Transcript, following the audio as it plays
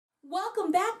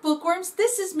Welcome back, bookworms.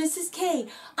 This is Mrs. K.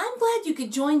 I'm glad you could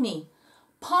join me.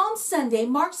 Palm Sunday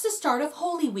marks the start of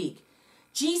Holy Week.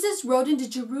 Jesus rode into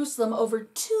Jerusalem over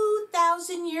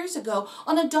 2,000 years ago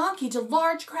on a donkey to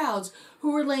large crowds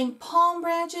who were laying palm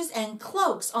branches and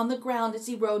cloaks on the ground as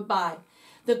he rode by.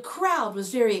 The crowd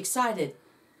was very excited.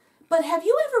 But have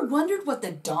you ever wondered what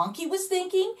the donkey was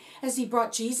thinking as he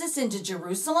brought Jesus into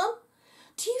Jerusalem?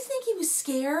 Do you think he was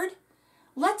scared?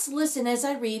 Let's listen as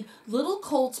I read Little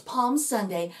Colt's Palm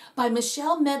Sunday by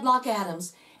Michelle Medlock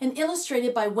Adams and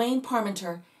illustrated by Wayne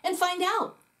Parmenter and find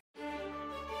out.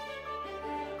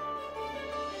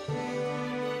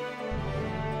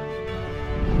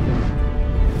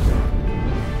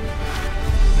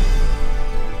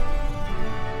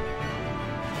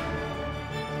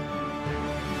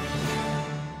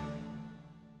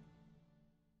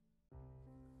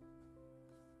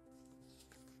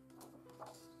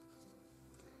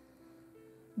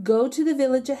 Go to the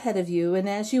village ahead of you, and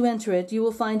as you enter it, you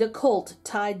will find a colt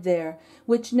tied there,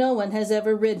 which no one has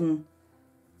ever ridden.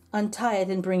 Untie it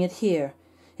and bring it here.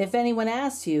 If anyone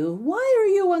asks you, "Why are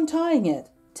you untying it?"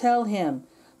 tell him,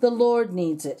 "The Lord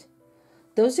needs it."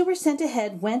 Those who were sent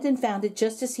ahead went and found it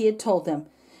just as he had told them.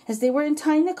 As they were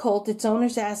untying the colt, its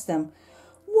owners asked them,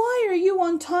 "Why are you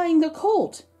untying the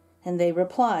colt?" And they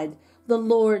replied, "The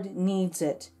Lord needs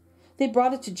it." They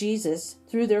brought it to Jesus,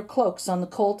 threw their cloaks on the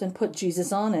colt, and put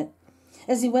Jesus on it.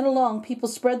 As he went along, people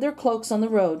spread their cloaks on the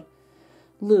road.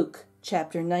 Luke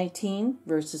chapter 19,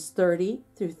 verses 30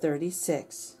 through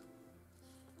 36.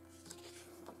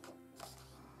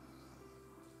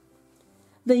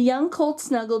 The young colt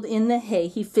snuggled in the hay.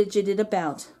 He fidgeted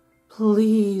about.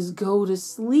 "Please go to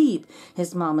sleep,"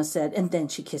 his mama said, and then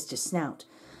she kissed his snout.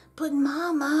 "But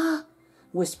Mama,"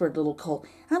 whispered little colt,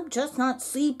 "I'm just not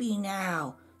sleepy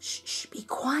now." "Shh, be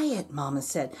quiet," Mama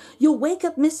said. "You'll wake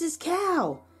up Mrs.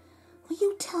 Cow." "Will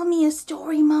you tell me a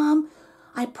story, Mom?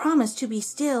 I promise to be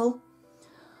still."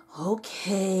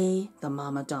 "Okay," the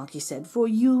Mama donkey said. "For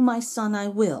you, my son, I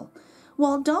will.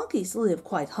 While donkeys live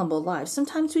quite humble lives,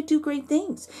 sometimes we do great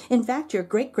things. In fact, your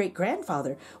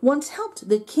great-great-grandfather once helped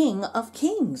the King of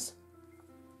Kings."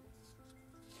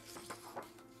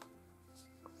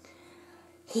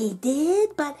 "He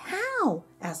did? But how?"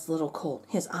 asked little colt.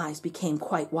 His eyes became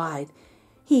quite wide.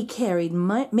 "He carried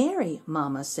Mary,"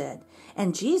 Mama said,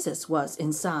 "and Jesus was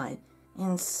inside."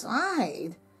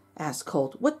 "Inside?" asked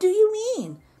Colt. "What do you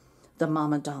mean?" The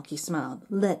Mama donkey smiled.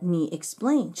 "Let me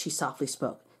explain," she softly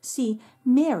spoke. "See,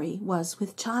 Mary was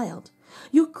with child.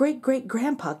 Your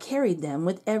great-great-grandpa carried them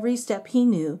with every step he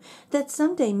knew that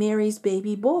someday Mary's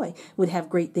baby boy would have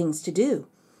great things to do.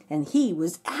 And he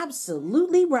was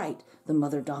absolutely right," the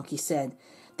mother donkey said.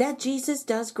 "That Jesus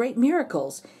does great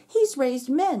miracles. He's raised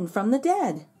men from the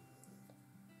dead."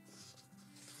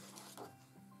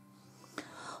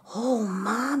 "Oh,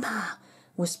 Mama,"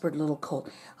 whispered little colt,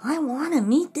 "I want to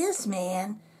meet this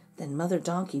man." Then Mother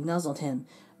Donkey nuzzled him.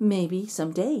 "Maybe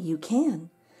someday you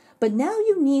can. But now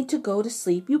you need to go to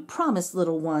sleep. You promised,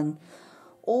 little one."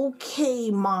 "Okay,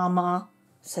 Mama,"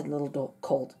 said little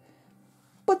colt.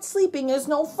 "But sleeping is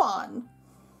no fun."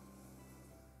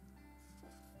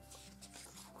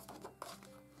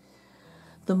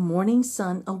 The morning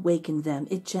sun awakened them.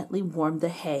 It gently warmed the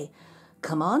hay.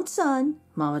 "Come on, son,"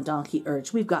 Mama Donkey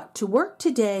urged. "We've got to work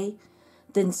today."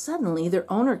 Then suddenly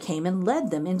their owner came and led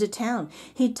them into town.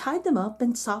 He tied them up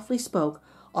and softly spoke.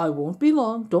 "I won't be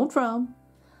long. Don't frown."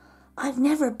 "I've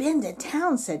never been to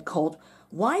town," said Colt.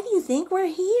 "Why do you think we're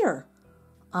here?"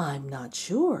 "I'm not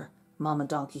sure," Mama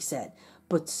Donkey said,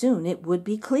 "but soon it would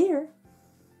be clear."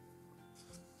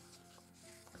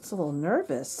 It's a little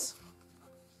nervous.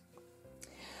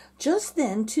 Just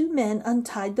then, two men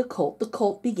untied the colt. The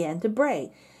colt began to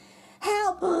bray.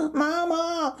 "Help,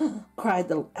 Mama!" cried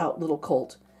the little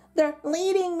colt. "They're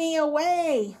leading me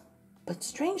away." But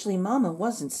strangely, Mama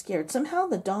wasn't scared. Somehow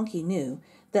the donkey knew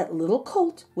that little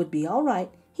colt would be all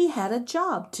right. He had a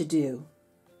job to do.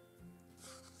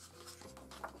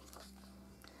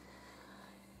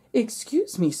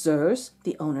 "Excuse me, sirs,"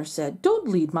 the owner said. "Don't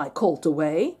lead my colt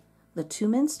away." The two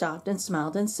men stopped and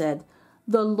smiled and said,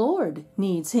 "The Lord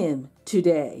needs him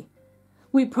today."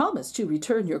 "We promise to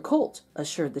return your colt,"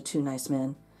 assured the two nice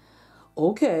men.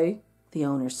 "Okay," the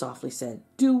owner softly said.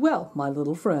 "Do well, my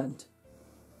little friend."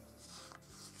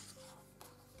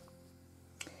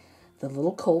 The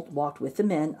little colt walked with the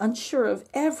men, unsure of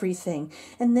everything,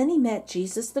 and then he met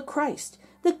Jesus the Christ,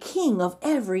 the King of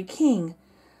every king.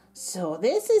 "So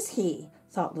this is he,"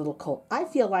 thought little colt. "I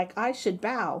feel like I should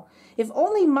bow. If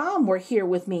only Mom were here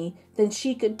with me, then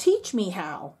she could teach me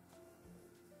how."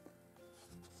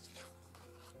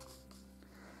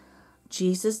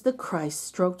 Jesus the Christ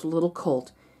stroked little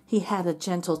colt. He had a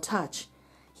gentle touch.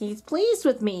 "He's pleased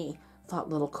with me," thought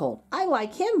little colt. "I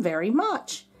like him very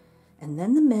much." And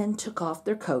then the men took off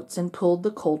their coats and pulled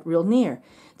the colt real near.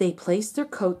 They placed their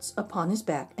coats upon his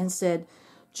back and said,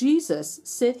 "Jesus,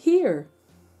 sit here."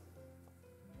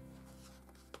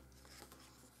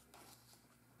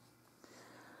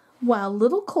 While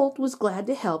little colt was glad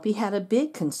to help, he had a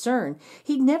big concern.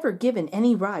 He'd never given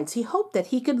any rides. He hoped that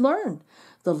he could learn.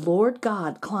 The Lord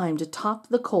God climbed atop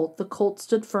the colt. The colt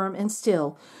stood firm and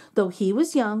still. Though he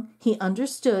was young, he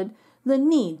understood the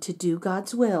need to do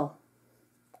God's will.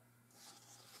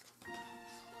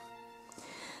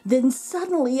 Then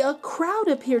suddenly a crowd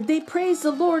appeared. They praised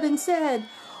the Lord and said,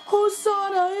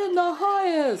 "Hosanna in the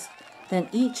highest." Then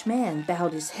each man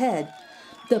bowed his head.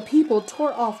 The people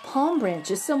tore off palm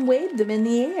branches. Some waved them in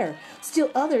the air. Still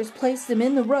others placed them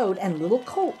in the road, and little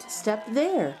colt stepped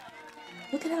there.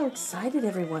 Look at how excited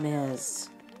everyone is.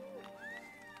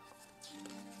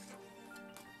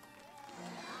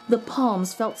 The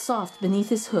palms felt soft beneath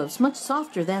his hooves, much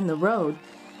softer than the road.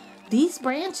 "These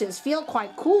branches feel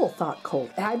quite cool," thought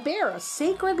Colt. "I bear a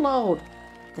sacred load."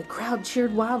 The crowd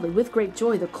cheered wildly with great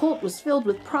joy. The colt was filled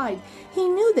with pride. He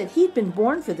knew that he'd been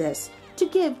born for this, to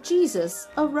give Jesus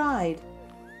a ride.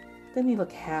 Didn't he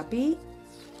look happy?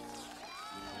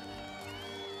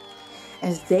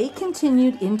 As they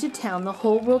continued into town, the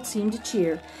whole world seemed to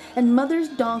cheer, and Mother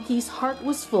Donkey's heart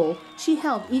was full. She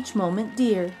held each moment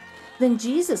dear. Then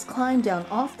Jesus climbed down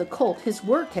off the colt. His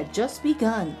work had just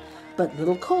begun, but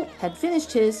little colt had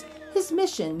finished his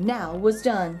mission now was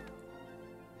done.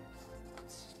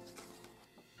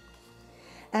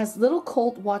 As little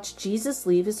colt watched Jesus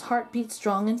leave, his heart beat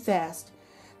strong and fast.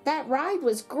 "That ride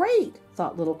was great,"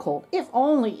 thought little colt. "If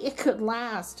only it could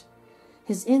last."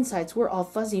 His insides were all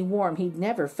fuzzy warm. He'd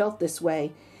never felt this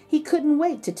way. He couldn't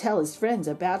wait to tell his friends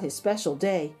about his special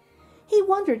day. He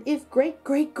wondered if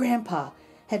great-great-grandpa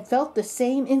had felt the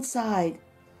same inside.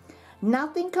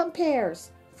 "Nothing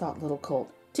compares," thought little colt,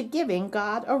 "to giving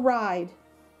God a ride."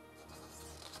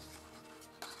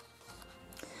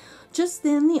 Just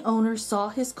then the owner saw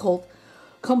his colt.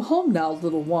 "Come home now,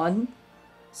 little one."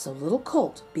 So little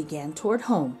colt began toward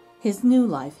home. His new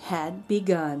life had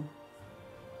begun.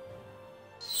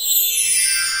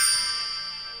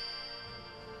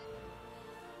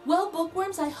 Well,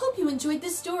 bookworms, I hope you enjoyed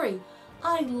this story.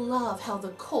 I love how the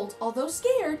colt, although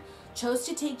scared, chose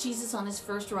to take Jesus on his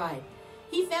first ride.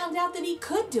 He found out that he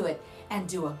could do it and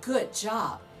do a good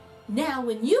job. Now,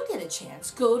 when you get a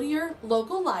chance, go to your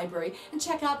local library and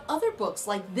check out other books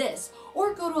like this,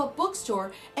 or go to a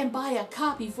bookstore and buy a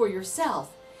copy for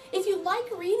yourself. If you like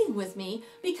reading with me,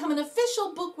 become an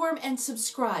official bookworm and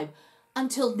subscribe.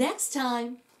 Until next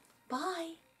time,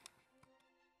 bye.